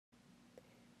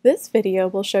This video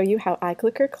will show you how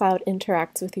Iclicker Cloud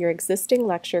interacts with your existing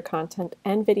lecture content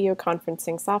and video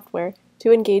conferencing software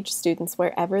to engage students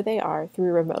wherever they are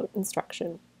through remote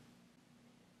instruction.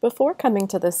 Before coming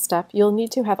to this step, you'll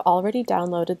need to have already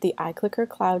downloaded the Iclicker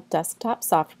Cloud desktop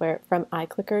software from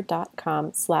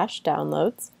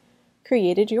iclicker.com/downloads,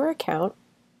 created your account,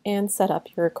 and set up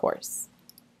your course.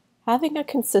 Having a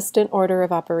consistent order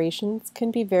of operations can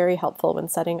be very helpful when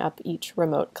setting up each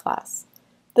remote class.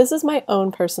 This is my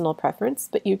own personal preference,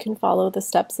 but you can follow the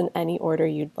steps in any order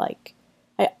you'd like.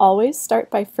 I always start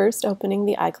by first opening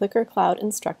the Iclicker Cloud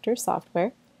Instructor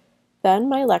software, then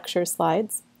my lecture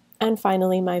slides, and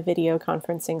finally my video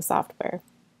conferencing software.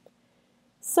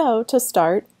 So, to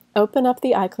start, open up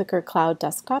the Iclicker Cloud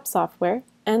desktop software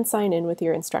and sign in with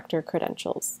your instructor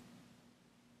credentials.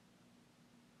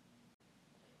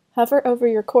 Hover over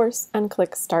your course and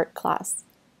click Start Class.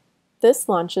 This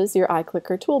launches your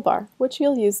Iclicker Toolbar, which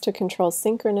you'll use to control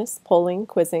synchronous polling,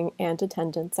 quizzing, and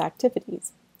attendance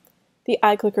activities. The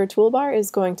Iclicker Toolbar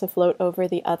is going to float over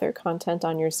the other content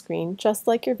on your screen, just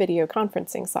like your video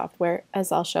conferencing software,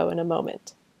 as I'll show in a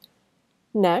moment.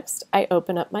 Next, I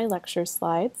open up my lecture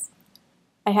slides.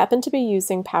 I happen to be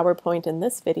using PowerPoint in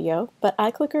this video, but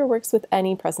Iclicker works with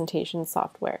any presentation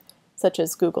software, such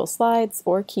as Google Slides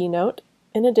or Keynote,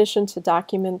 in addition to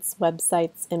documents,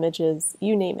 websites, images,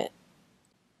 you name it.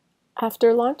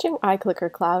 After launching Iclicker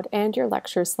Cloud and your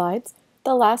lecture slides,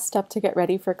 the last step to get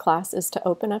ready for class is to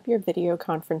open up your video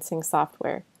conferencing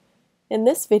software. In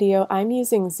this video, I'm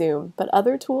using Zoom, but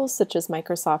other tools such as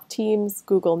Microsoft Teams,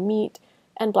 Google Meet,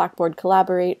 and Blackboard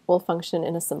Collaborate will function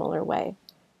in a similar way.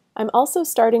 I'm also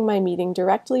starting my meeting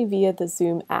directly via the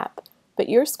Zoom app, but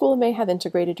your school may have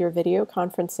integrated your video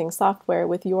conferencing software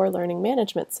with your learning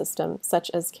management system, such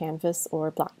as Canvas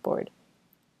or Blackboard.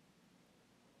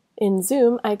 In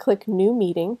Zoom, I click New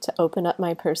Meeting to open up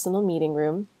my personal meeting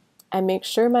room. I make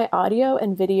sure my audio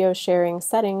and video sharing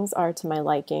settings are to my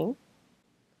liking.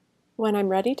 When I'm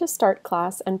ready to start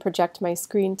class and project my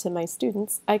screen to my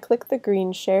students, I click the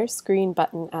green Share Screen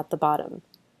button at the bottom.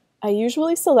 I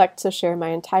usually select to share my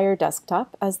entire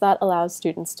desktop, as that allows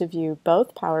students to view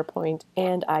both PowerPoint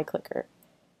and Iclicker.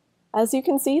 As you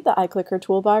can see, the Iclicker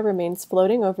toolbar remains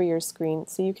floating over your screen,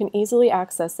 so you can easily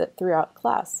access it throughout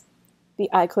class. The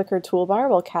Iclicker toolbar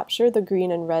will capture the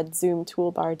green and red Zoom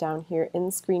toolbar down here in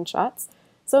screenshots,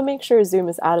 so make sure Zoom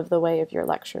is out of the way of your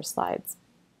lecture slides.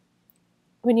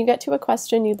 When you get to a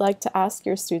question you'd like to ask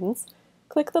your students,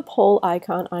 click the poll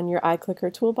icon on your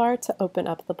Iclicker toolbar to open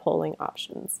up the polling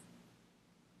options.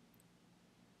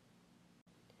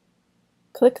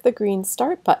 Click the green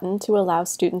Start button to allow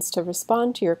students to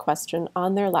respond to your question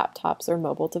on their laptops or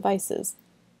mobile devices.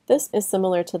 This is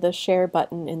similar to the Share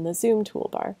button in the Zoom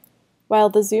toolbar. While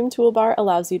the Zoom toolbar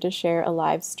allows you to share a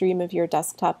live stream of your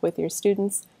desktop with your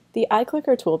students, the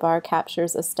Iclicker toolbar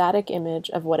captures a static image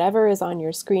of whatever is on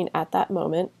your screen at that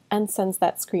moment and sends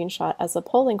that screenshot as a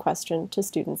polling question to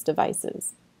students'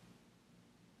 devices.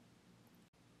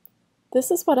 This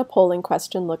is what a polling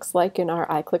question looks like in our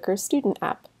Iclicker student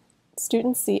app.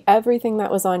 Students see everything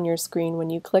that was on your screen when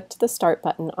you clicked the Start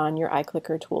button on your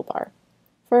Iclicker toolbar.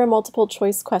 For a multiple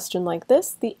choice question like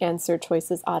this, the answer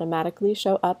choices automatically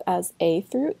show up as A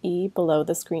through E below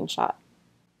the screenshot.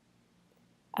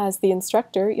 As the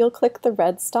instructor, you'll click the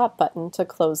red Stop button to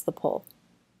close the poll.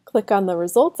 Click on the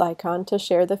results icon to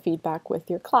share the feedback with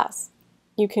your class.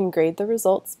 You can grade the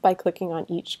results by clicking on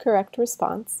each correct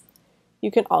response.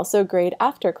 You can also grade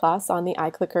after class on the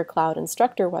Iclicker Cloud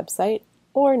Instructor website,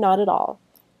 or not at all.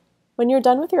 When you're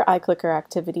done with your Iclicker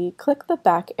activity, click the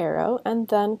back arrow and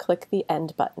then click the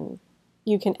End button.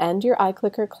 You can end your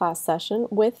Iclicker class session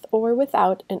with or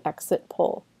without an exit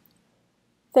poll.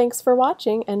 Thanks for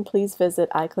watching, and please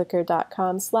visit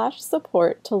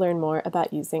iclicker.com/support to learn more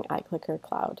about using Iclicker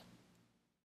Cloud.